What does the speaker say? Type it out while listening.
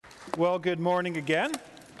Well, good morning again.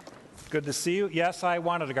 Good to see you. Yes, I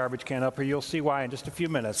wanted a garbage can up here. You'll see why in just a few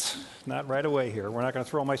minutes. Not right away here. We're not going to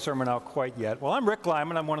throw my sermon out quite yet. Well, I'm Rick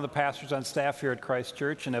Lyman. I'm one of the pastors on staff here at Christ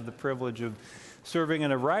Church and have the privilege of serving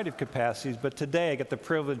in a variety of capacities. But today I get the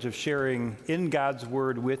privilege of sharing in God's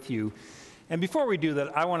Word with you. And before we do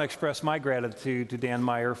that, I want to express my gratitude to Dan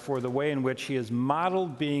Meyer for the way in which he has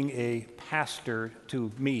modeled being a pastor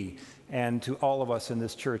to me and to all of us in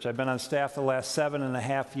this church. I've been on staff the last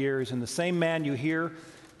 7.5 years, and the same man you hear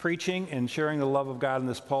preaching and sharing the love of God in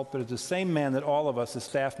this pulpit is the same man that all of us as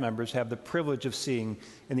staff members have the privilege of seeing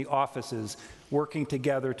in the offices working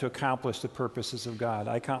together to accomplish the purposes of God.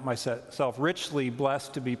 I count myself richly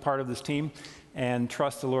blessed to be part of this team and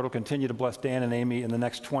trust the Lord will continue to bless Dan and Amy in the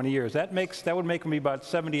next 20 years. That would make me about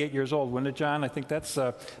 78 years old, wouldn't it, John? I think that's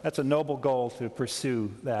a noble goal to pursue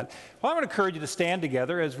that. Well, I want to encourage you to stand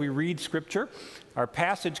together as we read Scripture. Our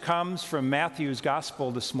passage comes from Matthew's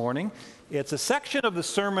Gospel this morning. It's a section of the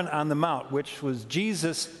Sermon on the Mount, which was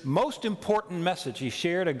Jesus' most important message. He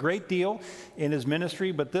shared a great deal in his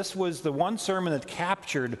ministry, but this was the one sermon that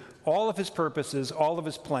captured all of his purposes, all of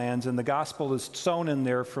his plans, and the gospel is sewn in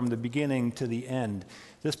there from the beginning to the end.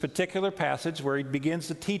 This particular passage where he begins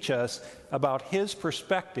to teach us about his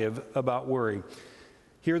perspective about worry.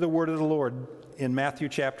 Hear the word of the Lord in Matthew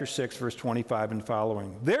chapter 6, verse 25 and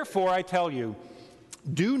following. Therefore, I tell you,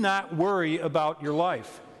 do not worry about your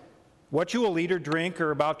life, what you will eat or drink,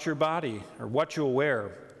 or about your body, or what you will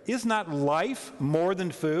wear. Is not life more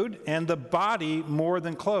than food, and the body more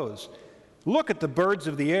than clothes? Look at the birds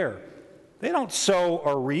of the air. They don't sow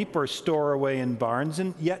or reap or store away in barns,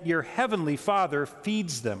 and yet your heavenly Father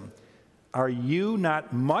feeds them. Are you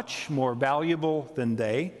not much more valuable than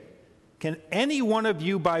they? Can any one of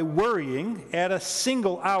you, by worrying, add a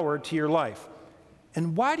single hour to your life?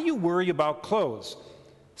 And why do you worry about clothes?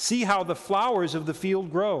 See how the flowers of the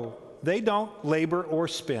field grow. They don't labor or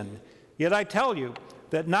spin. Yet I tell you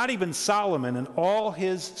that not even Solomon in all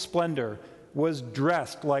his splendor was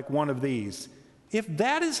dressed like one of these. If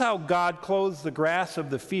that is how God clothes the grass of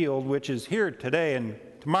the field, which is here today and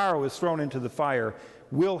tomorrow is thrown into the fire,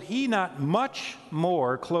 will he not much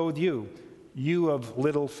more clothe you, you of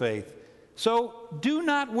little faith? So do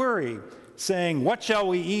not worry, saying, what shall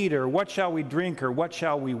we eat, or what shall we drink, or what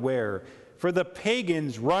shall we wear? For the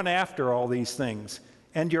pagans run after all these things,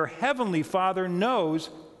 and your heavenly Father knows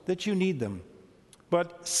that you need them.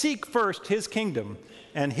 But seek first his kingdom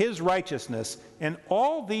and his righteousness, and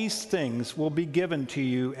all these things will be given to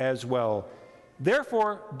you as well.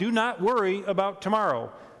 Therefore, do not worry about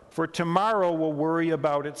tomorrow, for tomorrow will worry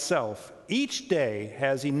about itself. Each day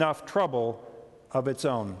has enough trouble of its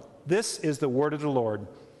own. This is the word of the Lord.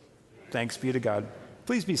 Thanks be to God.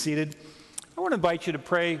 Please be seated. I want to invite you to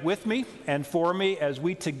pray with me and for me as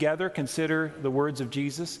we together consider the words of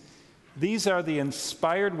Jesus. These are the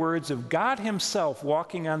inspired words of God himself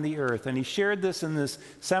walking on the earth. And he shared this in this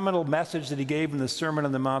seminal message that he gave in the Sermon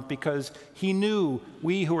on the Mount because he knew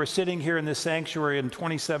we who are sitting here in this sanctuary in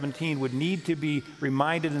 2017 would need to be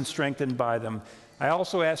reminded and strengthened by them. I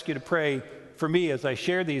also ask you to pray for me as I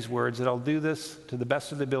share these words that I'll do this to the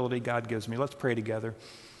best of the ability God gives me. Let's pray together.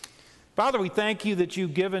 Father, we thank you that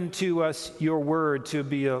you've given to us your word to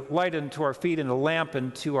be a light unto our feet and a lamp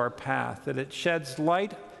unto our path, that it sheds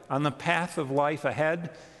light on the path of life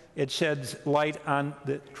ahead. It sheds light on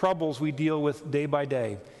the troubles we deal with day by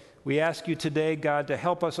day. We ask you today, God, to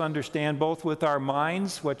help us understand both with our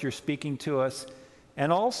minds what you're speaking to us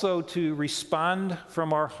and also to respond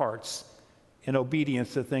from our hearts in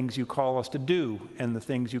obedience to things you call us to do and the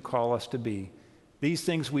things you call us to be. These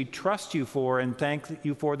things we trust you for and thank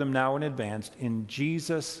you for them now in advance. In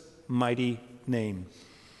Jesus' mighty name.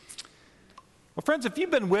 Well, friends, if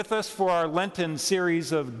you've been with us for our Lenten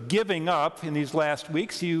series of giving up in these last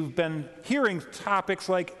weeks, you've been hearing topics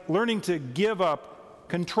like learning to give up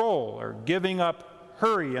control or giving up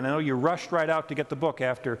hurry. And I know you rushed right out to get the book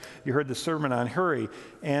after you heard the sermon on hurry.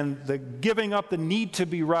 And the giving up the need to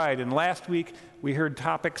be right. And last week we heard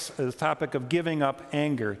the topic of giving up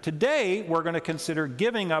anger. Today we're going to consider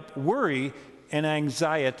giving up worry and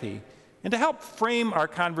anxiety. And to help frame our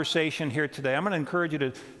conversation here today, I'm going to encourage you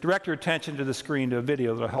to direct your attention to the screen to a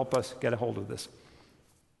video that will help us get a hold of this.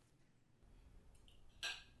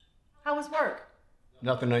 How was work?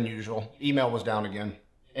 Nothing unusual. Email was down again.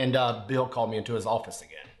 And Bill called me into his office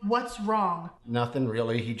again. What's wrong? Nothing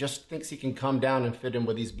really. He just thinks he can come down and fit in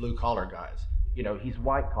with these blue-collar guys. You know, he's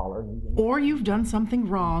white-collar. Or you've done something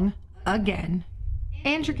wrong again,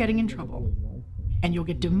 and you're getting in trouble. And you'll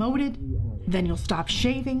get demoted, then you'll stop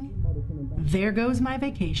shaving. There goes my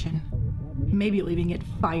vacation. Maybe you'll even get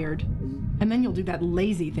fired. And then you'll do that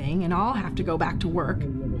lazy thing, and I'll have to go back to work.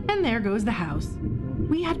 And there goes the house.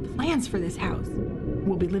 We had plans for this house.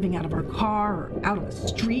 We'll be living out of our car or out on the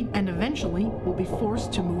street, and eventually we'll be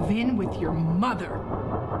forced to move in with your mother.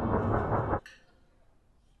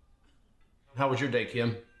 How was your day,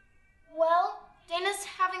 Kim? Well, Dana's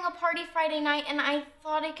having a party Friday night, and I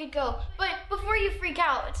thought I could go. But before you freak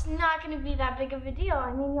out, it's not going to be that big of a deal.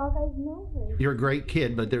 I mean, y'all guys know her. You're a great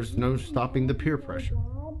kid, but there's no stopping the peer pressure.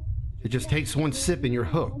 It just takes one sip and you're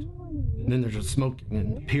hooked. And then there's the smoking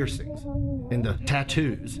and the piercings and the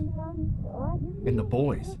tattoos and the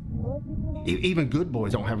boys. Even good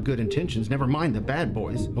boys don't have good intentions, never mind the bad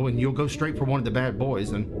boys. Oh, and you'll go straight for one of the bad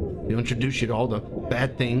boys and they'll introduce you to all the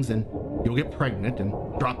bad things and you'll get pregnant and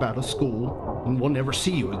drop out of school and we'll never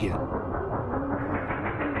see you again.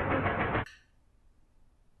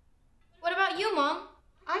 What about you, Mom?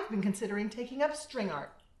 I've been considering taking up string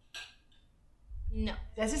art. No.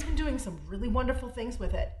 Desi's been doing some really wonderful things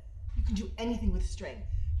with it. You can do anything with string.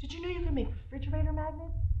 Did you know you can make refrigerator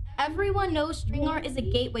magnets? Everyone knows string art is a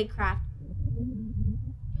gateway craft.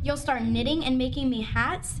 You'll start knitting and making me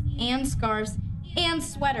hats and scarves and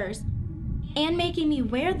sweaters and making me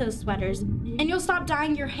wear those sweaters. And you'll stop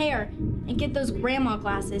dyeing your hair and get those grandma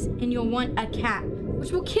glasses, and you'll want a cat,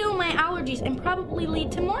 which will kill my allergies and probably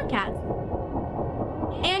lead to more cats.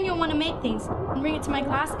 And you'll want to make things and bring it to my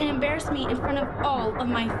class and embarrass me in front of all of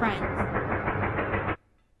my friends.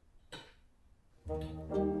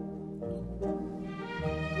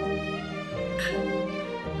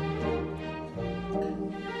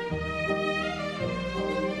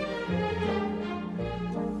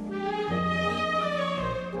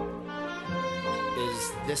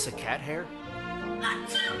 Is this a cat hair?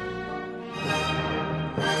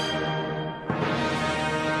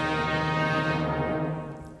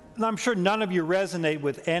 And I'm sure none of you resonate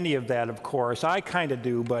with any of that, of course. I kind of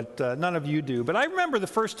do, but none of you do. But I remember the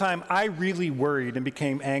first time I really worried and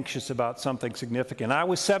became anxious about something significant. I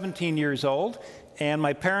was 17 years old, and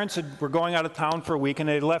my parents were going out of town for a week, and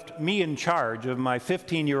they left me in charge of my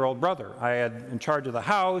 15-year-old brother. I had in charge of the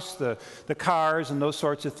house, the cars, and those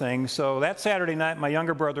sorts of things. So that Saturday night, my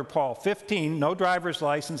younger brother, Paul, 15, no driver's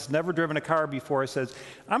license, never driven a car before, says,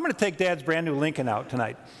 "I'm going to take Dad's brand new Lincoln out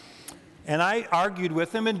tonight." And I argued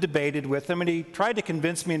with him and debated with him, and he tried to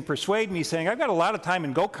convince me and persuade me, saying, "I've got a lot of time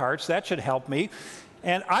in go-karts, that should help me."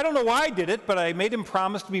 And I don't know why I did it, but I made him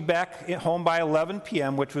promise to be back at home by 11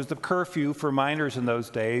 p.m., which was the curfew for minors in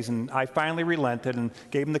those days. And I finally relented and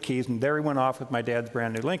gave him the keys, and there he went off with my dad's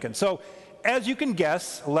brand new Lincoln. So as you can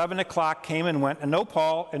guess, 11 o'clock came and went, and no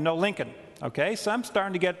Paul and no Lincoln. Okay, so I'm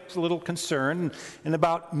starting to get a little concerned. And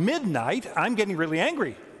about midnight, I'm getting really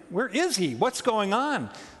angry. Where is he? What's going on?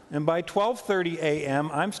 And by 12:30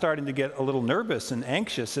 a.m., I'm starting to get a little nervous and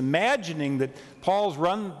anxious, imagining that Paul's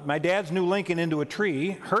run my dad's new Lincoln into a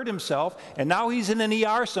tree, hurt himself, and now he's in an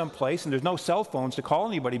ER someplace, and there's no cell phones to call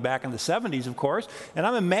anybody back in the 70s, of course. And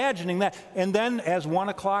I'm imagining that. And then as 1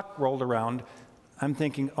 o'clock rolled around, I'm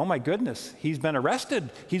thinking, oh my goodness, he's been arrested.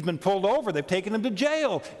 He's been pulled over. They've taken him to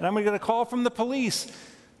jail. And I'm going to get a call from the police.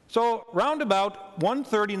 So round about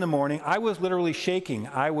 1:30 in the morning, I was literally shaking.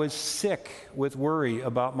 I was sick with worry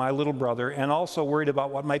about my little brother and also worried about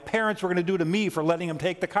what my parents were going to do to me for letting him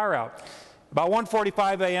take the car out. About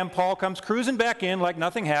 1:45 a.m., Paul comes cruising back in like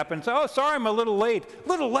nothing happened. So, "Oh, sorry, I'm a little late."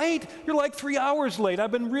 "Little late? You're like 3 hours late.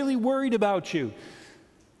 I've been really worried about you."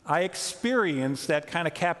 I experienced that kind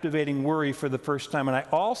of captivating worry for the first time. And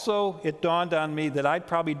it dawned on me that I'd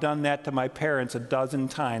probably done that to my parents a dozen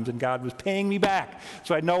times, and God was paying me back,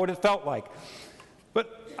 so I know what it felt like.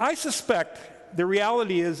 But I suspect the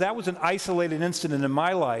reality is that was an isolated incident in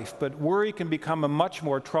my life, but worry can become a much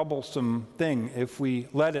more troublesome thing if we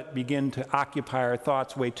let it begin to occupy our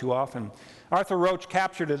thoughts way too often. Arthur Roach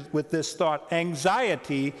captured it with this thought: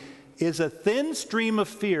 anxiety is a thin stream of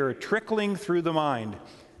fear trickling through the mind.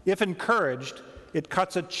 If encouraged, it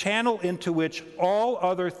cuts a channel into which all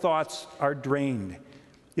other thoughts are drained.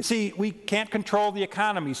 You see, we can't control the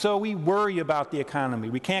economy, so we worry about the economy.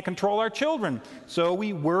 We can't control our children, so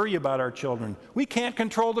we worry about our children. We can't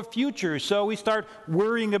control the future, so we start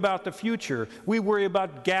worrying about the future. We worry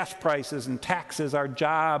about gas prices and taxes, our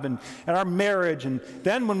job, and our marriage. And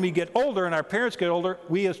then when we get older and our parents get older,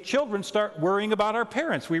 we as children start worrying about our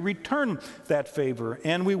parents. We return that favor,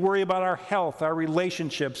 and we worry about our health, our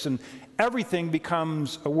relationships, and everything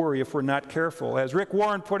becomes a worry if we're not careful. As Rick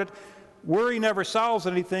Warren put it, worry never solves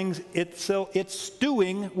anything. It's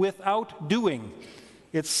stewing without doing.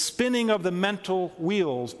 It's spinning of the mental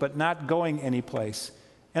wheels, but not going anyplace.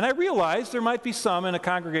 And I realize there might be some in a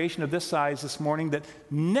congregation of this size this morning that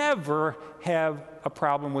never have a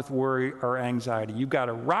problem with worry or anxiety. You've got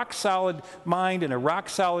a rock-solid mind and a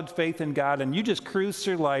rock-solid faith in God, and you just cruise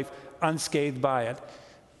through life unscathed by it.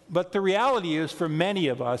 But the reality is, for many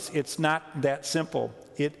of us, it's not that simple.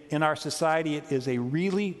 In our society, it is a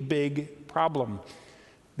really big problem.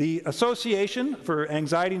 The Association for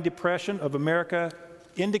Anxiety and Depression of America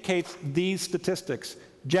indicates these statistics.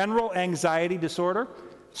 General anxiety disorder,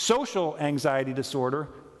 social anxiety disorder,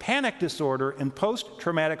 panic disorder, and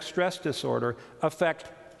post-traumatic stress disorder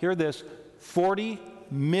affect, hear this, 40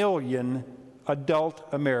 million adult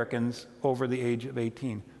Americans over the age of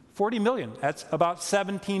 18. 40 million. That's about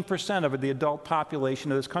 17% of the adult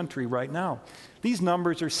population of this country right now. These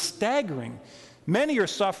numbers are staggering. Many are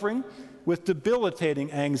suffering with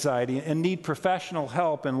debilitating anxiety and need professional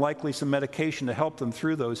help and likely some medication to help them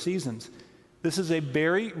through those seasons. This is a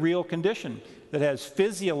very real condition that has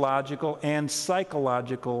physiological and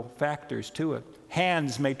psychological factors to it.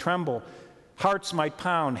 Hands may tremble, hearts might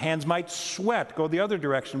pound, hands might sweat, go the other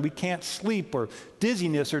direction. We can't sleep, or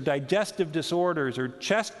dizziness, or digestive disorders, or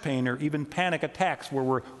chest pain, or even panic attacks where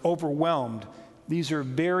we're overwhelmed. These are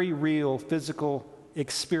very real physical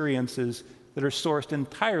experiences that are sourced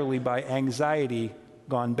entirely by anxiety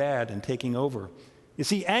gone bad and taking over. You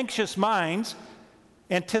see, anxious minds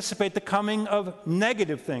anticipate the coming of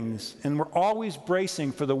negative things, and we're always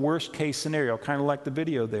bracing for the worst case scenario, kind of like the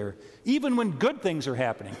video there. Even when good things are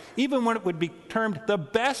happening, even when it would be termed the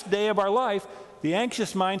best day of our life, the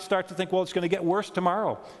anxious mind starts to think, well, it's going to get worse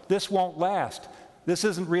tomorrow. This won't last. This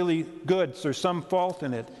isn't really good. There's some fault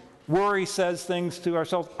in it. Worry says things to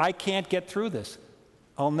ourselves, I can't get through this.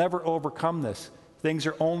 I'll never overcome this. Things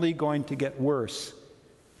are only going to get worse.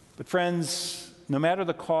 But friends, no matter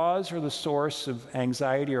the cause or the source of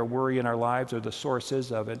anxiety or worry in our lives, or the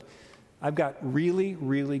sources of it, I've got really,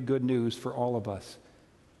 really good news for all of us.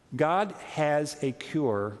 God has a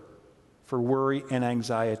cure for worry and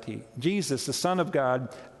anxiety. Jesus, the Son of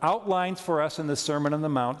God, outlines for us in the Sermon on the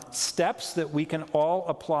Mount steps that we can all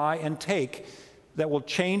apply and take that will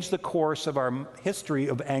change the course of our history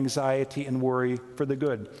of anxiety and worry for the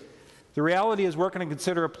good. The reality is we're going to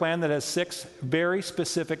consider a plan that has 6 very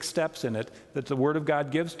specific steps in it that the Word of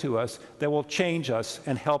God gives to us that will change us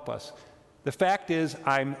and help us. The fact is,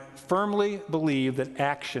 I firmly believe that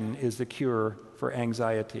action is the cure for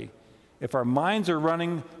anxiety. If our minds are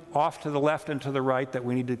running off to the left and to the right, that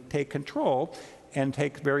we need to take control and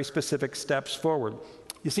take very specific steps forward.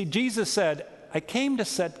 You see, Jesus said, I came to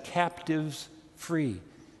set captives free.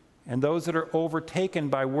 And those that are overtaken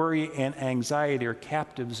by worry and anxiety are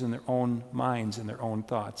captives in their own minds and their own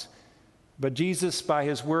thoughts. But Jesus, by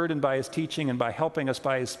his word and by his teaching and by helping us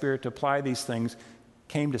by his Spirit to apply these things,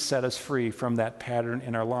 came to set us free from that pattern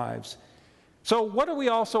in our lives. So what are we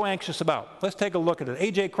all so anxious about? Let's take a look at it.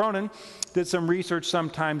 A.J. Cronin did some research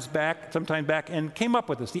sometime back and came up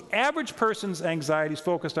with this. The average person's anxiety is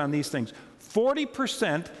focused on these things.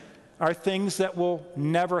 40% are things that will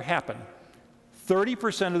never happen.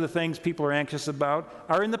 30% of the things people are anxious about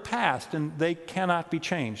are in the past, and they cannot be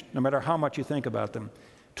changed, no matter how much you think about them.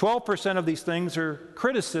 12% of these things are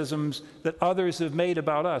criticisms that others have made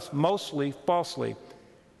about us, mostly falsely.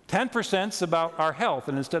 10% is about our health,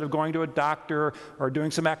 and instead of going to a doctor or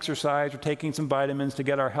doing some exercise or taking some vitamins to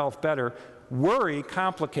get our health better, worry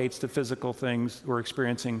complicates the physical things we're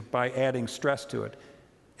experiencing by adding stress to it.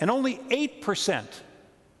 And only 8%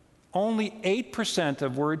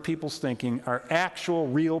 of worried people's thinking are actual,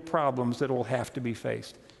 real problems that will have to be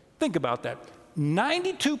faced. Think about that.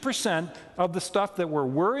 92% of the stuff that we're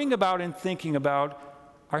worrying about and thinking about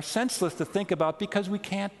are senseless to think about because we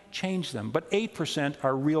can't change them. But 8%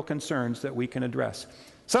 are real concerns that we can address.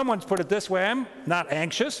 Someone's put it this way, I'm not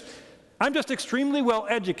anxious. I'm just extremely well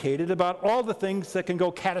educated about all the things that can go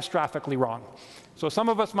catastrophically wrong. So some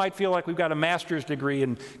of us might feel like we've got a master's degree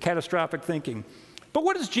in catastrophic thinking. But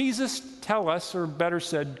what does Jesus tell us, or better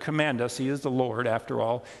said, command us, he is the Lord after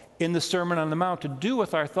all, in the Sermon on the Mount to do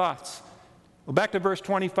with our thoughts? Well, back to verse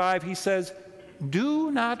 25, he says, do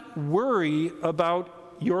not worry about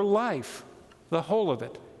your life, the whole of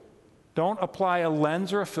it. Don't apply a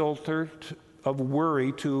lens or a filter of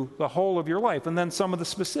worry to the whole of your life. And then some of the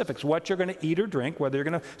specifics, what you're going to eat or drink, whether you're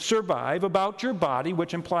going to survive, about your body,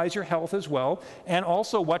 which implies your health as well, and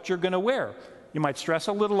also what you're going to wear. You might stress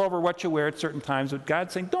a little over what you wear at certain times, but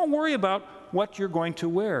God's saying, don't worry about what you're going to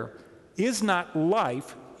wear. Is not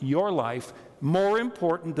life, your life, more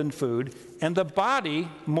important than food, and the body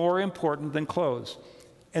more important than clothes?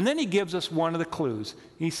 And then he gives us one of the clues.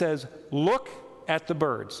 He says, look at the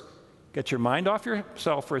birds. Get your mind off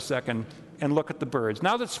yourself for a second and look at the birds.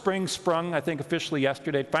 Now that spring sprung, I think officially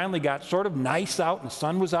yesterday, it finally got sort of nice out and the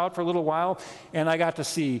sun was out for a little while, and I got to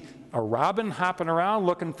see a robin hopping around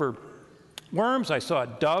looking for worms. I saw a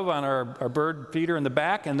dove on our bird feeder in the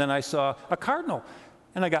back, and then I saw a cardinal.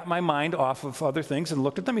 And I got my mind off of other things and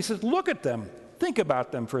looked at them. He says, look at them. Think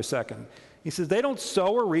about them for a second. He says, they don't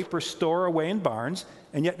sow or reap or store away in barns,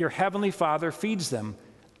 and yet your heavenly Father feeds them.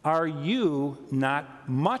 Are you not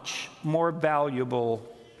much more valuable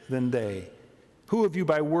than they? Who of you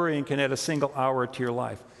by worrying can add a single hour to your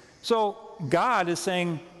life? So God is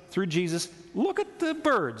saying through Jesus, look at the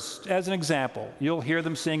birds as an example. You'll hear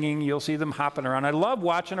them singing. You'll see them hopping around. I love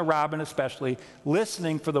watching a robin especially,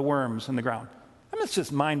 listening for the worms in the ground. I mean, it's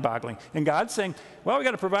just mind-boggling. And God's saying, well, we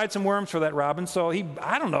got to provide some worms for that robin. So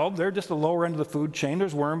I don't know, they're just the lower end of the food chain.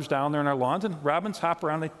 There's worms down there in our lawns, and robins hop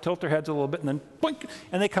around. They tilt their heads a little bit, and then boink,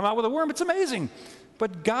 and they come out with a worm. It's amazing.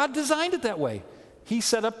 But God designed it that way. He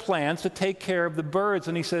set up plans to take care of the birds,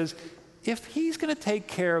 and he says, if he's going to take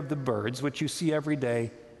care of the birds, which you see every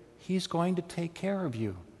day, he's going to take care of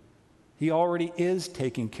you. He already is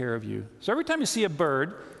taking care of you. So every time you see a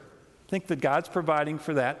bird, think that God's providing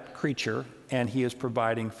for that creature, and he is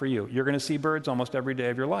providing for you. You're going to see birds almost every day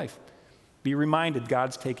of your life. Be reminded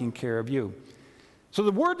God's taking care of you. So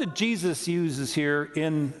the word that Jesus uses here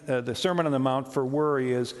in the Sermon on the Mount for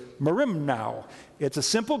worry is merimnao. It's a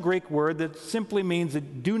simple Greek word that simply means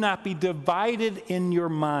that do not be divided in your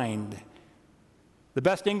mind. The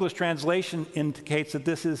best English translation indicates that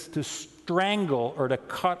this is to strangle or to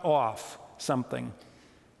cut off something.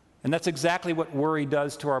 And that's exactly what worry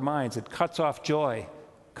does to our minds. It cuts off joy,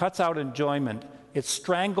 cuts out enjoyment. It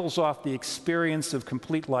strangles off the experience of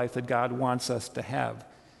complete life that God wants us to have.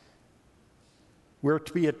 We're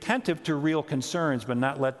to be attentive to real concerns, but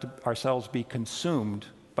not let ourselves be consumed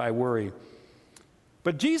by worry.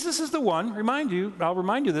 But Jesus is the one, I'll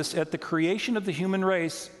remind you this, at the creation of the human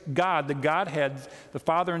race, God, the Godhead, the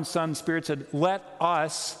Father and Son, Spirit said, let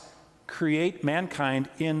us create mankind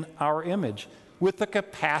in our image, with the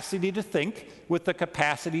capacity to think, with the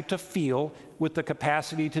capacity to feel, with the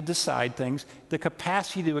capacity to decide things, the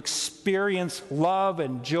capacity to experience love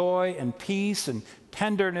and joy and peace and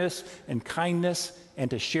tenderness and kindness, and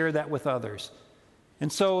to share that with others.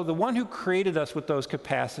 And so the one who created us with those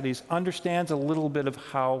capacities understands a little bit of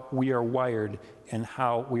how we are wired and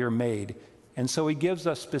how we are made. And so he gives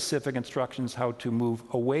us specific instructions how to move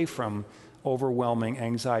away from overwhelming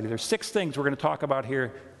anxiety. There's 6 things we're going to talk about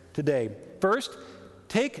here today. First,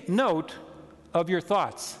 take note of your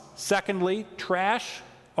thoughts. Secondly, trash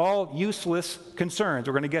all useless concerns.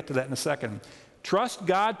 We're going to get to that in a second. Trust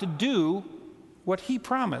God to do what he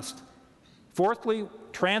promised. Fourthly,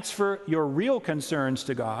 transfer your real concerns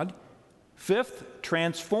to God. Fifth,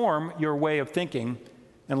 transform your way of thinking.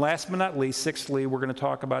 And last but not least, sixthly, we're going to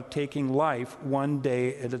talk about taking life one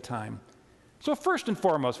day at a time. So first and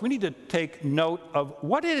foremost, we need to take note of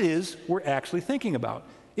what it is we're actually thinking about.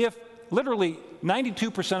 If literally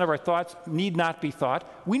 92% of our thoughts need not be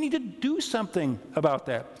thought, we need to do something about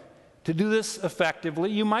that. To do this effectively,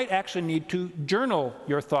 you might actually need to journal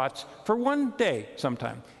your thoughts for one day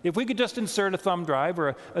sometime. If we could just insert a thumb drive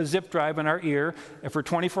or a zip drive in our ear for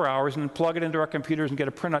 24 hours and plug it into our computers and get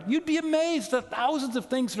a printout, you'd be amazed at thousands of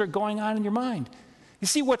things that are going on in your mind. You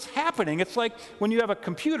see what's happening. It's like when you have a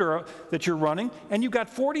computer that you're running and you've got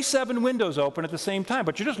 47 windows open at the same time,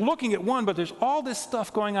 but you're just looking at one, but there's all this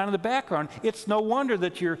stuff going on in the background. It's no wonder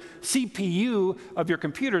that your CPU of your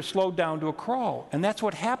computer slowed down to a crawl. And that's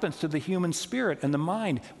what happens to the human spirit and the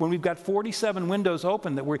mind when we've got 47 windows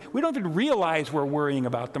open that we don't even realize we're worrying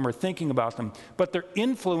about them or thinking about them, but they're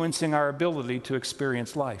influencing our ability to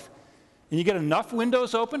experience life. And you get enough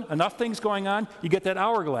windows open, enough things going on, you get that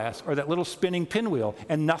hourglass or that little spinning pinwheel,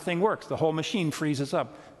 and nothing works. The whole machine freezes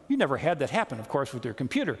up. You never had that happen, of course, with your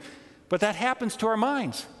computer. But that happens to our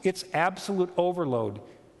minds. It's absolute overload.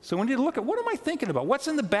 So we need to look at what am I thinking about? What's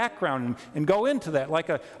in the background? And go into that like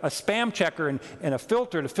a spam checker and a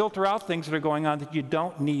filter to filter out things that are going on that you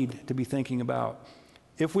don't need to be thinking about.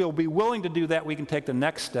 If we'll be willing to do that, we can take the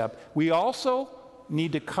next step. We also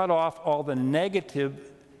need to cut off all the negative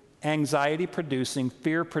anxiety-producing,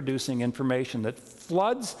 fear-producing information that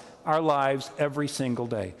floods our lives every single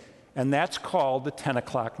day. And that's called the 10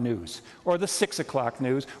 o'clock news, or the 6 o'clock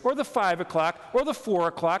news, or the 5 o'clock, or the 4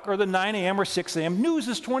 o'clock, or the 9 a.m. or 6 a.m. News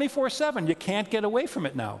is 24/7. You can't get away from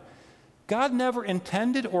it now. God never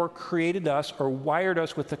intended or created us or wired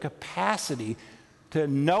us with the capacity to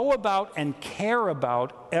know about and care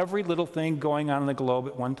about every little thing going on in the globe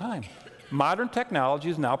at one time. Modern technology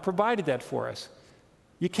has now provided that for us.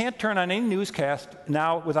 You can't turn on any newscast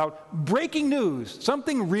now without breaking news.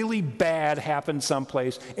 Something really bad happened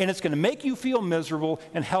someplace, and it's going to make you feel miserable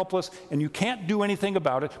and helpless, and you can't do anything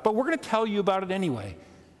about it, but we're going to tell you about it anyway.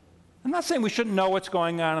 I'm not saying we shouldn't know what's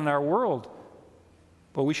going on in our world,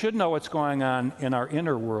 but we should know what's going on in our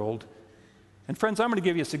inner world. And friends, I'm going to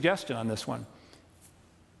give you a suggestion on this one.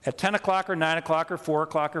 At 10 o'clock or 9 o'clock or 4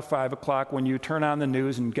 o'clock or 5 o'clock, when you turn on the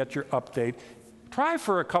news and get your update, try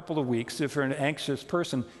for a couple of weeks, if you're an anxious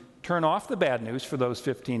person, turn off the bad news for those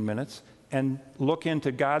 15 minutes and look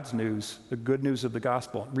into God's news, the good news of the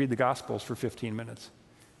gospel. Read the Gospels for 15 minutes.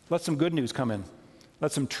 Let some good news come in.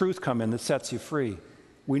 Let some truth come in that sets you free.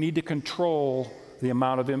 We need to control the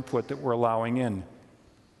amount of input that we're allowing in.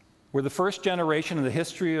 We're the first generation in the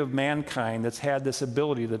history of mankind that's had this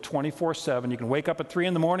ability, the 24/7. You can wake up at 3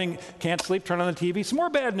 in the morning, can't sleep, turn on the TV, some more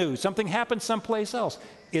bad news, something happened someplace else.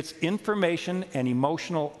 It's information and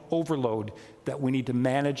emotional overload that we need to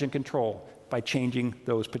manage and control by changing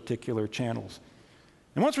those particular channels.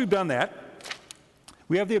 And once we've done that,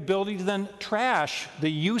 we have the ability to then trash the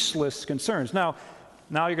useless concerns. Now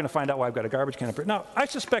you're going to find out why I've got a garbage can up here. Now, I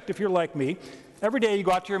suspect if you're like me, every day you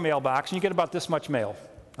go out to your mailbox and you get about this much mail.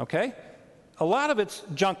 Okay? A lot of it's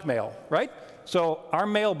junk mail, right? So our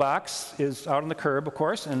mailbox is out on the curb, of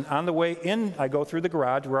course, and on the way in, I go through the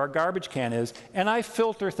garage where our garbage can is, and I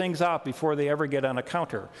filter things out before they ever get on a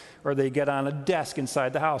counter, or they get on a desk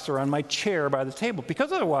inside the house, or on my chair by the table,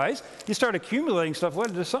 because otherwise, you start accumulating stuff.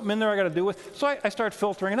 What, there's something in there I got to do with? So I start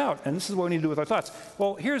filtering it out, and this is what we need to do with our thoughts.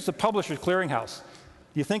 Well, here's the Publishers Clearinghouse.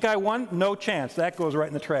 You think I won? No chance. That goes right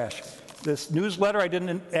in the trash. This newsletter I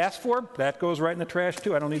didn't ask for, that goes right in the trash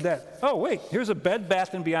too. I don't need that. Oh, wait, here's a Bed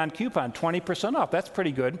Bath & Beyond coupon, 20% off. That's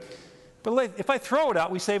pretty good. But if I throw it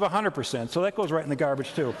out, we save 100%, so that goes right in the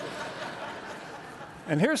garbage too.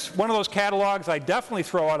 And here's one of those catalogs I definitely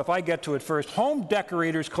throw out if I get to it first. Home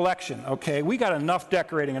Decorators Collection. Okay, we got enough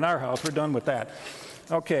decorating in our house. We're done with that.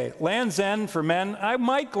 Okay, Land's End for men. I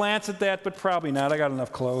might glance at that, but probably not. I got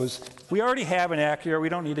enough clothes. We already have an Acura. We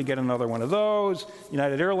don't need to get another one of those.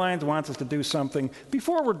 United Airlines wants us to do something.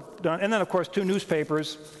 Before we're done, and then, of course, 2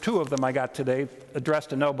 newspapers. 2 of them I got today, addressed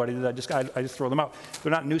to nobody. I just throw them out.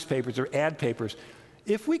 They're not newspapers. They're ad papers.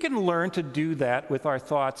 If we can learn to do that with our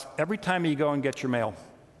thoughts every time you go and get your mail,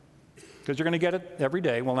 because you're going to get it every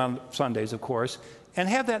day, well, on Sundays, of course, and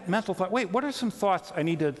have that mental thought, wait, what are some thoughts I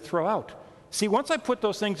need to throw out? See, once I put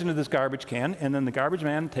those things into this garbage can, and then the garbage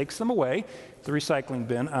man takes them away, the recycling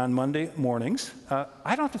bin, on Monday mornings,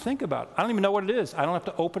 I don't have to think about it. I don't even know what it is. I don't have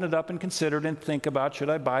to open it up and consider it and think about, should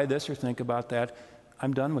I buy this or think about that?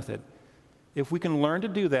 I'm done with it. If we can learn to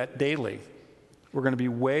do that daily, we're going to be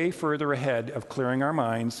way further ahead of clearing our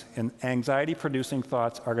minds, and anxiety-producing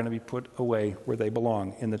thoughts are going to be put away where they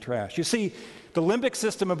belong, in the trash. You see, the limbic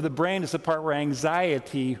system of the brain is the part where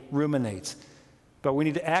anxiety ruminates. But we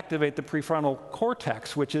need to activate the prefrontal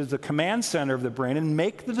cortex, which is the command center of the brain, and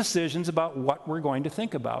make the decisions about what we're going to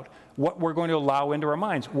think about, what we're going to allow into our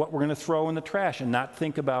minds, what we're going to throw in the trash and not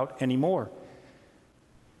think about anymore.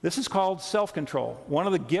 This is called self-control. One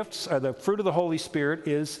of the gifts, or the fruit of the Holy Spirit,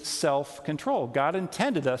 is self-control. God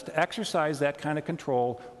intended us to exercise that kind of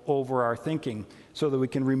control over our thinking so that we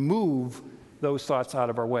can remove those thoughts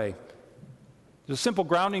out of our way. There's a simple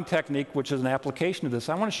grounding technique, which is an application of this,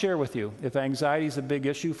 I want to share with you. If anxiety is a big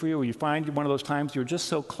issue for you, or you find one of those times you're just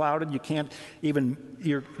so clouded you can't even,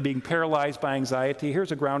 you're being paralyzed by anxiety,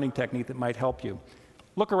 here's a grounding technique that might help you.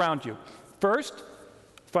 Look around you. First,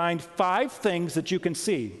 find 5 things that you can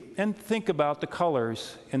see and think about the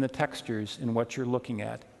colors and the textures in what you're looking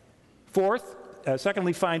at.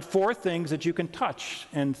 Secondly, find 4 things that you can touch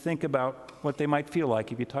and think about what they might feel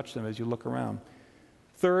like if you touch them as you look around.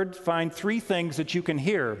 Third, find 3 things that you can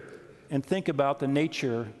hear and think about the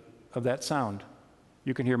nature of that sound.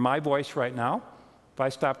 You can hear my voice right now. If I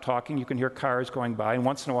stop talking, you can hear cars going by, and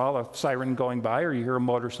once in a while a siren going by, or you hear a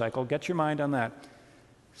motorcycle. Get your mind on that.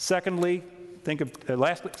 Secondly, think of 2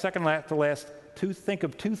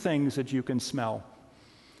 things that you can smell.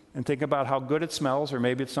 And think about how good it smells, or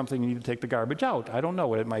maybe it's something you need to take the garbage out. I don't know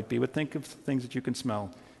what it might be, but think of things that you can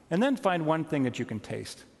smell. And then find 1 thing that you can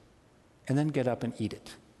taste. And then get up and eat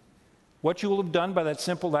it. What you will have done by that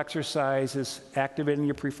simple exercise is activating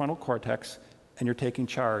your prefrontal cortex, and you're taking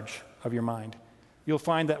charge of your mind. You'll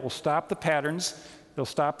find that will stop the patterns, it'll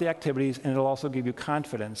stop the activities, and it'll also give you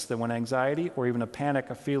confidence that when anxiety or even a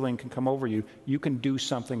panic, a feeling can come over you, you can do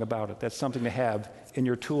something about it. That's something to have in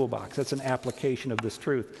your toolbox. That's an application of this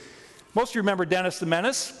truth. Most of you remember Dennis the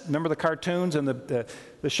Menace. Remember the cartoons and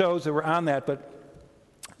the shows that were on that, but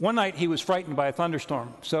one night he was frightened by a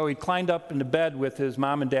thunderstorm, so he climbed up into bed with his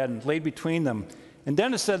mom and dad and laid between them, And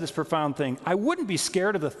Dennis said this profound thing: I wouldn't be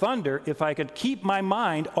scared of the thunder if I could keep my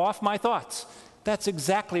mind off my thoughts. That's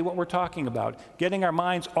exactly what we're talking about, getting our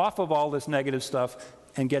minds off of all this negative stuff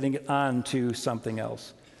and getting it on to something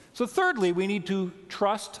else. So thirdly, we need to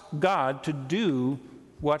trust God to do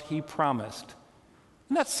what he promised.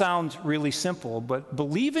 And that sounds really simple, but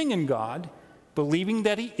believing in God, believing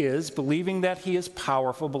that he is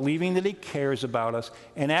powerful, believing that he cares about us,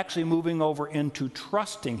 and actually moving over into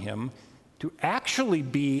trusting him to actually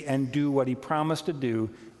be and do what he promised to do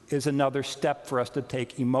is another step for us to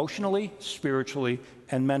take emotionally, spiritually,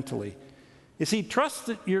 and mentally. You see, trust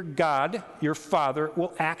that your God, your Father,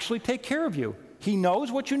 will actually take care of you. He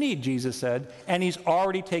knows what you need, Jesus said, and he's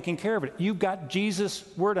already taking care of it. You've got Jesus'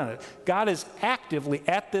 word on it. God is actively,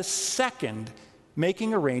 at this second,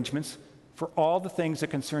 making arrangements for all the things that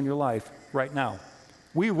concern your life right now.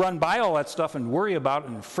 We run by all that stuff and worry about it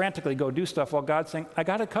and frantically go do stuff while God's saying, I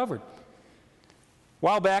got it covered. A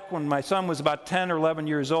while back, when my son was about 10 or 11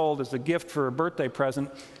 years old, as a gift for a birthday present,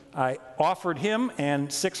 I offered him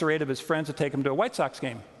and 6 or 8 of his friends to take him to a White Sox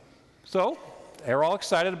game. So they were all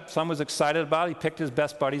excited. Son was excited about it. He picked his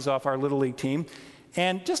best buddies off our Little League team.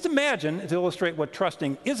 And just imagine, to illustrate what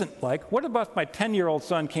trusting isn't like, what about my 10-year-old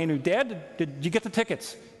son came to, Dad, did you get the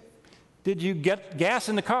tickets? Did you get gas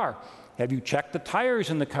in the car? Have you checked the tires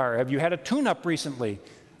in the car? Have you had a tune-up recently?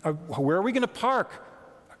 Where are we going to park?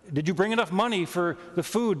 Did you bring enough money for the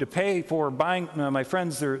food to pay for buying my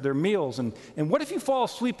friends their meals? And what if you fall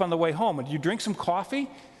asleep on the way home? And did you drink some coffee?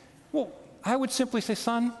 Well, I would simply say,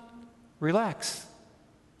 son, relax.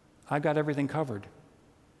 I've got everything covered.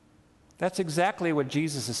 That's exactly what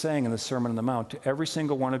Jesus is saying in the Sermon on the Mount to every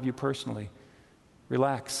single one of you personally.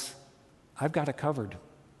 Relax. I've got it covered.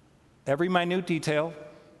 Every minute detail,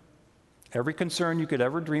 every concern you could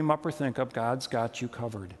ever dream up or think of, God's got you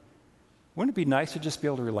covered. Wouldn't it be nice to just be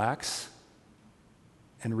able to relax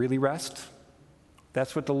and really rest?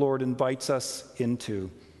 That's what the Lord invites us into.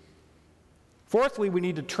 Fourthly, we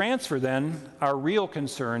need to transfer then our real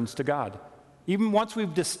concerns to God. Even once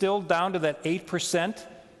we've distilled down to that 8%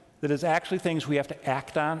 that is actually things we have to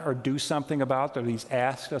act on or do something about, that he's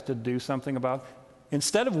asked us to do something about,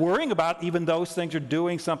 instead of worrying about even those things or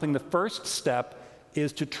doing something, the first step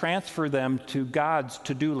is to transfer them to God's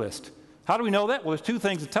to-do list. How do we know that? Well, there's 2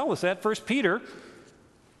 things that tell us that. 1 Peter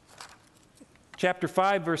chapter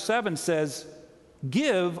 5, verse 7 says,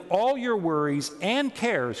 give all your worries and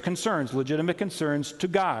cares, concerns, legitimate concerns, to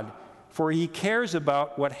God, for he cares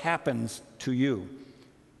about what happens to you.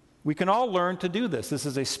 We can all learn to do this. This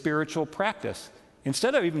is a spiritual practice.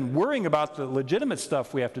 Instead of even worrying about the legitimate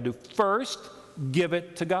stuff we have to do, first, give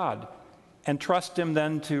it to God and trust him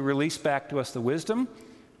then to release back to us the wisdom,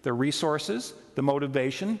 the resources, the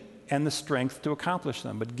motivation, and the strength to accomplish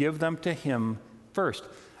them, but give them to him first.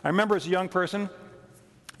 I remember as a young person,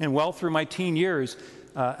 and well through my teen years,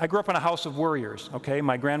 I grew up in a house of worriers, okay?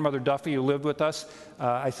 My grandmother Duffy, who lived with us,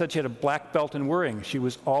 I said she had a black belt in worrying. She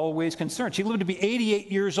was always concerned. She lived to be 88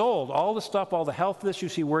 years old. All the stuff, all the health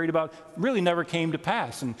issues she worried about really never came to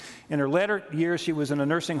pass. And in her latter years, she was in a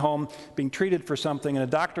nursing home being treated for something, and a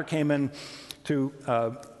doctor came in to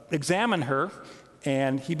examine her,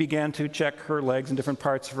 and he began to check her legs and different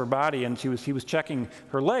parts of her body, and he was checking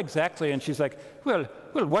her legs, actually, and she's like, well,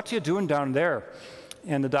 what are you doing down there?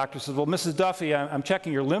 And the doctor says, well, Mrs. Duffy, I'm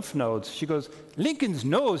checking your lymph nodes. She goes, Lincoln's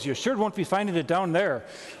nose, you sure won't be finding it down there.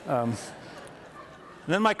 And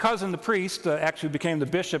then my cousin, the priest, actually became the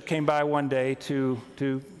bishop, came by one day to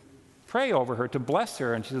pray over her, to bless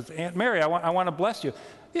her, and she says, Aunt Mary, I want to bless you.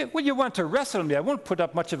 Yeah, well, you want to wrestle me. I won't put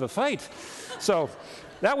up much of a fight. So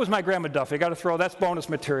that was my Grandma Duffy. I got to throw, that's bonus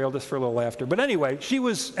material just for a little laughter. But anyway, she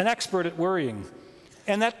was an expert at worrying.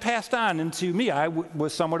 And that passed on into me. I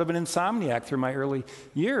was somewhat of an insomniac through my early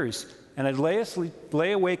years. And I'd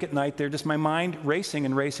lay awake at night there, just my mind racing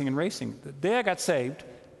and racing and racing. The day I got saved,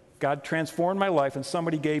 God transformed my life, and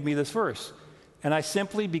somebody gave me this verse. And I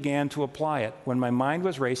simply began to apply it. When my mind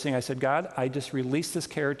was racing, I said, God, I just release this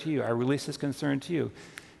care to you. I release this concern to you.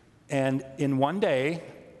 And in one day,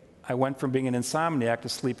 I went from being an insomniac to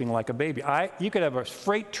sleeping like a baby. You could have a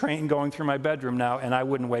freight train going through my bedroom now, and I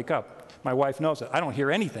wouldn't wake up. My wife knows it. I don't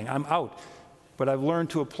hear anything. I'm out. But I've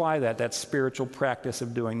learned to apply that spiritual practice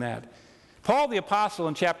of doing that. Paul the Apostle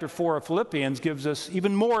in chapter 4 of Philippians gives us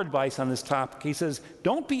even more advice on this topic. He says,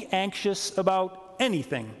 don't be anxious about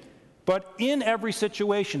anything, but in every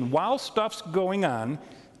situation, while stuff's going on,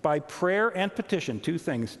 by prayer and petition, 2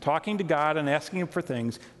 things, talking to God and asking him for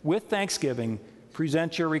things, with thanksgiving,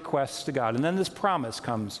 present your requests to God. And then this promise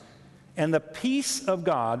comes. And the peace of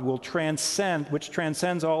God will transcend, which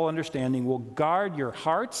transcends all understanding, will guard your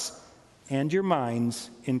hearts and your minds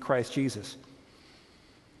in Christ Jesus.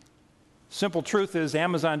 Simple truth is,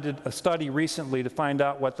 Amazon did a study recently to find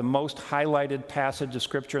out what the most highlighted passage of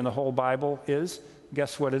Scripture in the whole Bible is.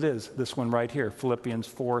 Guess what it is? This one right here, Philippians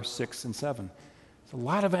 4, 6, and 7. It's a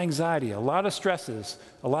lot of anxiety, a lot of stresses,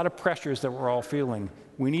 a lot of pressures that we're all feeling.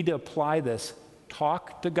 We need to apply this.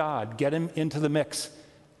 Talk to God. Get him into the mix.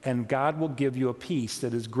 And God will give you a peace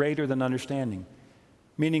that is greater than understanding.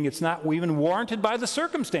 Meaning it's not even warranted by the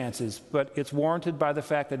circumstances, but it's warranted by the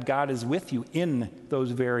fact that God is with you in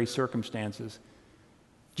those very circumstances.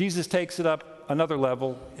 Jesus takes it up another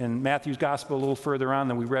level in Matthew's gospel a little further on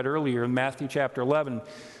than we read earlier in Matthew chapter 11,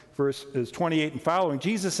 verses 28 and following.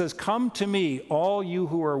 Jesus says, "Come to me, all you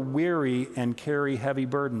who are weary and carry heavy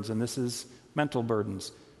burdens," and this is mental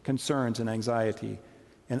burdens, concerns, and anxiety,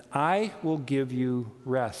 "and I will give you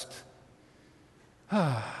rest."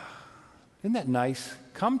 Isn't that nice?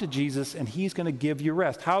 Come to Jesus and he's going to give you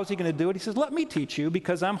rest. How is he going to do it? He says, "Let me teach you,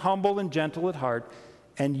 because I'm humble and gentle at heart,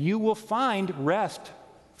 and you will find rest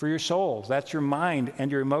for your souls." That's your mind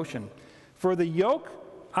and your emotion. "For the yoke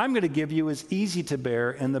I'm going to give you is easy to bear,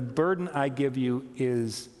 and the burden I give you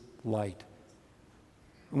is light."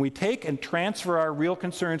 When we take and transfer our real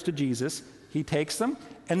concerns to Jesus, he takes them,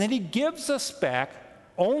 and then he gives us back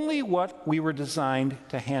only what we were designed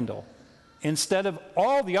to handle. Instead of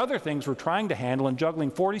all the other things we're trying to handle and juggling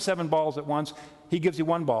 47 balls at once, he gives you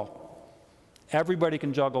one ball. Everybody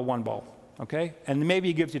can juggle one ball, okay? And maybe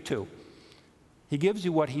he gives you two. He gives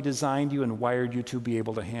you what he designed you and wired you to be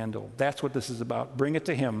able to handle. That's what this is about. Bring it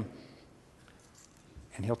to him,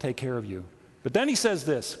 and he'll take care of you. But then he says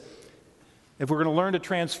this: if we're going to learn to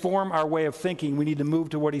transform our way of thinking, we need to move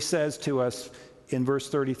to what he says to us in verse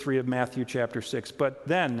 33 of Matthew chapter 6. "But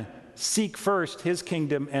then seek first his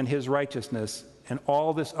kingdom and his righteousness, and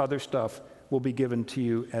all this other stuff will be given to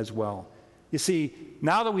you as well." You see,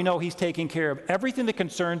 now that we know he's taking care of everything that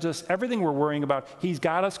concerns us, everything we're worrying about, he's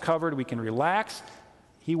got us covered. We can relax.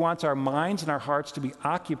 He wants our minds and our hearts to be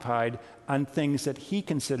occupied on things that he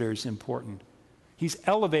considers important. He's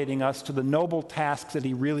elevating us to the noble tasks that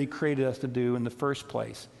he really created us to do in the first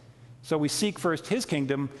place. So we seek first his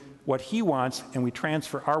kingdom, what he wants, and we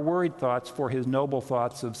transfer our worried thoughts for his noble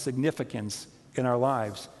thoughts of significance in our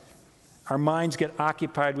lives. Our minds get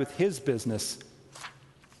occupied with his business,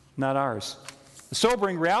 not ours. The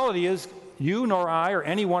sobering reality is you nor I or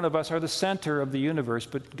any one of us are the center of the universe,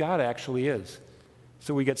 but God actually is.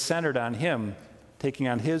 So we get centered on him, taking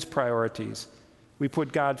on his priorities. We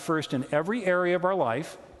put God first in every area of our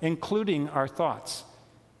life, including our thoughts.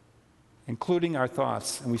 And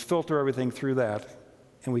we filter everything through that.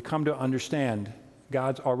 And we come to understand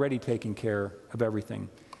God's already taking care of everything.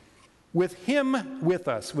 With him with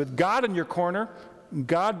us, with God in your corner,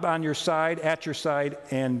 God on your side, at your side,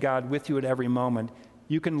 and God with you at every moment,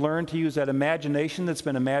 you can learn to use that imagination that's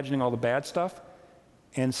been imagining all the bad stuff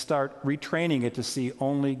and start retraining it to see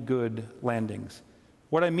only good landings.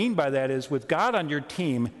 What I mean by that is, with God on your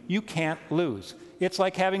team, you can't lose. It's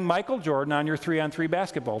like having Michael Jordan on your 3-on-3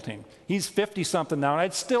 basketball team. He's 50-something now, and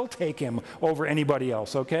I'd still take him over anybody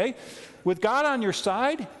else, okay? With God on your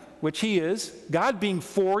side, which he is, God being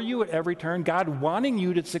for you at every turn, God wanting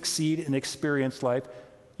you to succeed and experience life,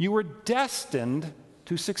 you were destined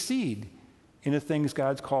to succeed in the things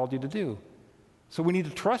God's called you to do. So we need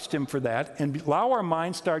to trust him for that and allow our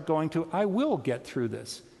minds start going to, I will get through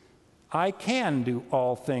this. I can do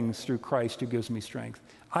all things through Christ who gives me strength.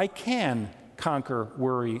 I can conquer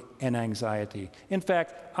worry and anxiety. In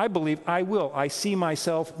fact, I believe I will. I see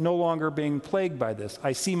myself no longer being plagued by this.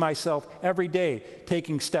 I see myself every day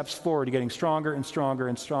taking steps forward, getting stronger and stronger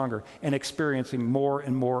and stronger, and experiencing more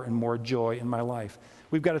and more and more joy in my life.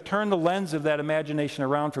 We've got to turn the lens of that imagination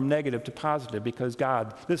around from negative to positive, because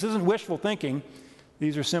God, this isn't wishful thinking.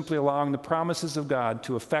 These are simply allowing the promises of God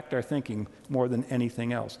to affect our thinking more than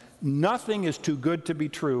anything else. Nothing is too good to be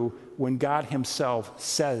true when God himself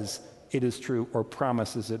says it is true or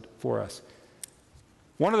promises it for us.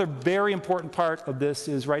 One other very important part of this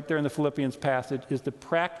is right there in the Philippians passage is the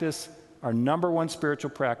practice, our number one spiritual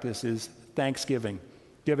practice is thanksgiving.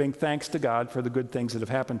 Giving thanks to God for the good things that have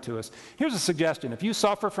happened to us. Here's a suggestion. If you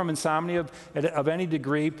suffer from insomnia of any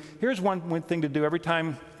degree, here's one thing to do every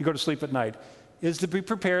time you go to sleep at night, is to be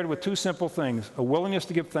prepared with two simple things, a willingness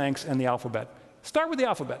to give thanks and the alphabet. Start with the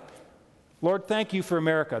alphabet. Lord, thank you for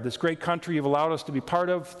America, this great country you've allowed us to be part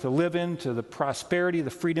of, to live in, to the prosperity, the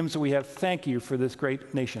freedoms that we have. Thank you for this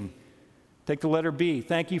great nation. Take the letter B.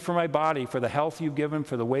 Thank you for my body, for the health you've given,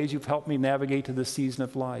 for the ways you've helped me navigate to this season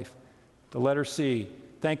of life. The letter C.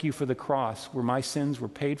 Thank you for the cross, where my sins were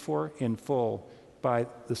paid for in full by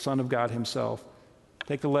the Son of God himself.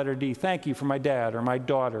 Take the letter D. Thank you for my dad or my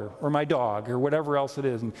daughter or my dog or whatever else it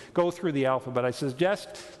is, and go through the alphabet. I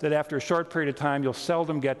suggest that after a short period of time, you'll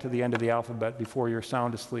seldom get to the end of the alphabet before you're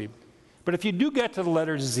sound asleep. But if you do get to the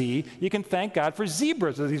letter Z, you can thank God for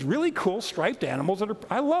zebras. They're these really cool striped animals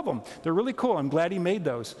I love them. They're really cool. I'm glad he made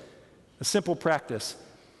those. A simple practice.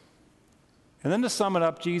 And then to sum it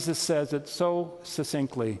up, Jesus says it so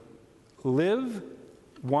succinctly. Live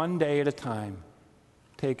one day at a time.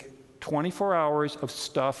 Take 24 hours of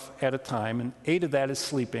stuff at a time, and 8 of that is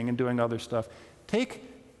sleeping and doing other stuff. Take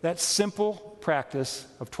that simple practice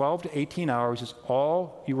of 12 to 18 hours is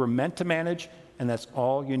all you were meant to manage, and that's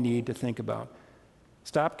all you need to think about.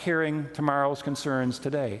 Stop carrying tomorrow's concerns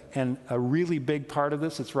today. And a really big part of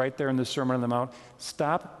this, it's right there in the Sermon on the Mount,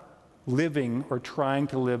 stop living or trying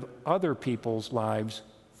to live other people's lives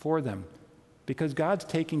for them, because God's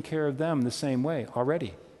taking care of them the same way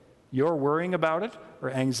already. You're worrying about it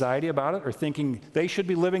or anxiety about it or thinking they should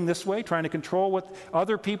be living this way, trying to control what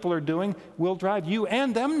other people are doing, will drive you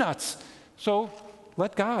and them nuts. So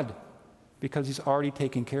let God, because he's already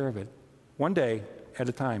taking care of it. One day at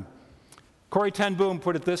a time. Corrie ten Boom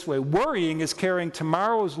put it this way: worrying is carrying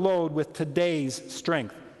tomorrow's load with today's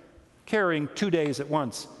strength, carrying 2 days at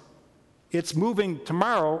once. It's moving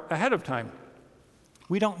tomorrow ahead of time.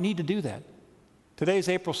 We don't need to do that. Today's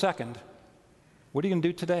April 2nd. What are you going to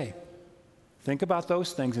do today? Think about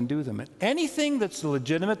those things and do them. And anything that's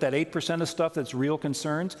legitimate, that 8% of stuff that's real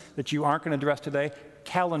concerns that you aren't going to address today,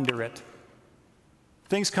 calendar it.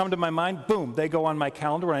 Things come to my mind, boom, they go on my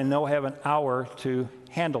calendar, and I know I have an hour to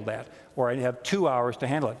handle that, or I have 2 hours to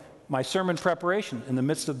handle it. My sermon preparation, in the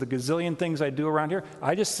midst of the gazillion things I do around here,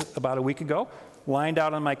 I just, about a week ago, lined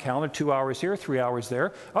out on my calendar 2 hours here, 3 hours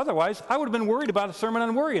there. Otherwise, I would have been worried about a sermon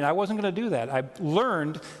on worry, and I wasn't going to do that. I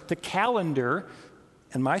learned to calendar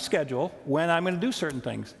in my schedule when I'm going to do certain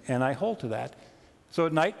things, and I hold to that. So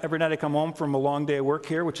at night, every night I come home from a long day of work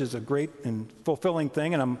here, which is a great and fulfilling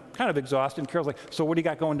thing, and I'm kind of exhausted, and Carol's like, so what do you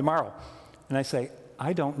got going tomorrow? And I say,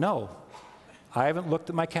 I don't know. I haven't looked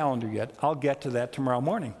at my calendar yet. I'll get to that tomorrow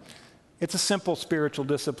morning. It's a simple spiritual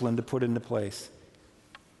discipline to put into place.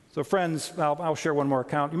 So friends, I'll share one more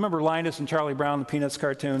account. You remember Linus and Charlie Brown, the Peanuts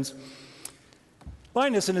cartoons?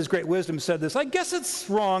 Linus, in his great wisdom, said this: I guess it's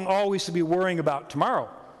wrong always to be worrying about tomorrow.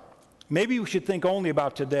 Maybe we should think only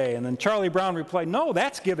about today. And then Charlie Brown replied, no,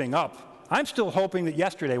 that's giving up. I'm still hoping that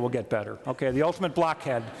yesterday will get better. Okay, the ultimate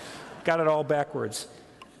blockhead. Got it all backwards.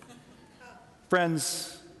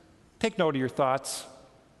 Friends, take note of your thoughts.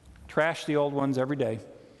 Trash the old ones every day.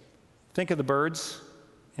 Think of the birds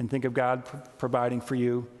and think of God providing for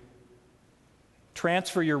you.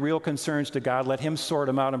 Transfer your real concerns to God. Let him sort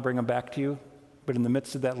them out and bring them back to you. But in the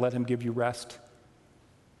midst of that, let him give you rest.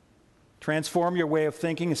 Transform your way of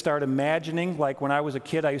thinking and start imagining, like when I was a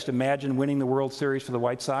kid, I used to imagine winning the World Series for the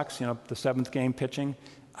White Sox, the 7th game pitching.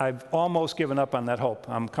 I've almost given up on that hope.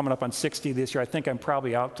 I'm coming up on 60 this year. I think I'm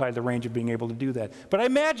probably outside the range of being able to do that. But I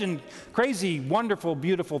imagine crazy, wonderful,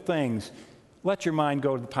 beautiful things. Let your mind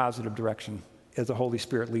go to the positive direction as the Holy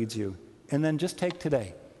Spirit leads you. And then just take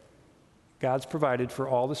today. God's provided for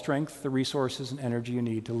all the strength, the resources, and energy you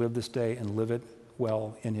need to live this day and live it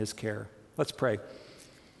well in his care. Let's pray.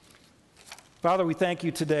 Father, we thank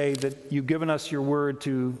you today that you've given us your word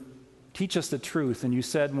to teach us the truth, and you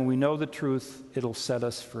said when we know the truth, it'll set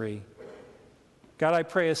us free. God, I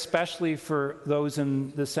pray especially for those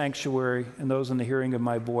in the sanctuary and those in the hearing of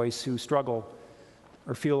my voice who struggle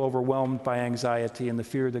or feel overwhelmed by anxiety and the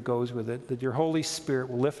fear that goes with it, that your Holy Spirit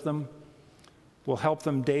will lift them, will help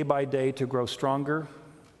them day by day to grow stronger,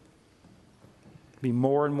 be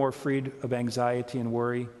more and more freed of anxiety and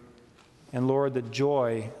worry, and Lord, that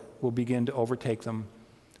joy will begin to overtake them.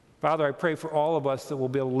 Father, I pray for all of us that we'll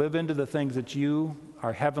be able to live into the things that you,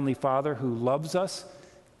 our Heavenly Father, who loves us,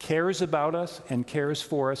 cares about us, and cares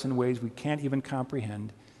for us in ways we can't even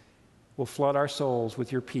comprehend, will flood our souls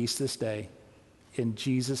with your peace this day. In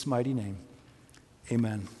Jesus' mighty name,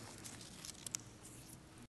 amen.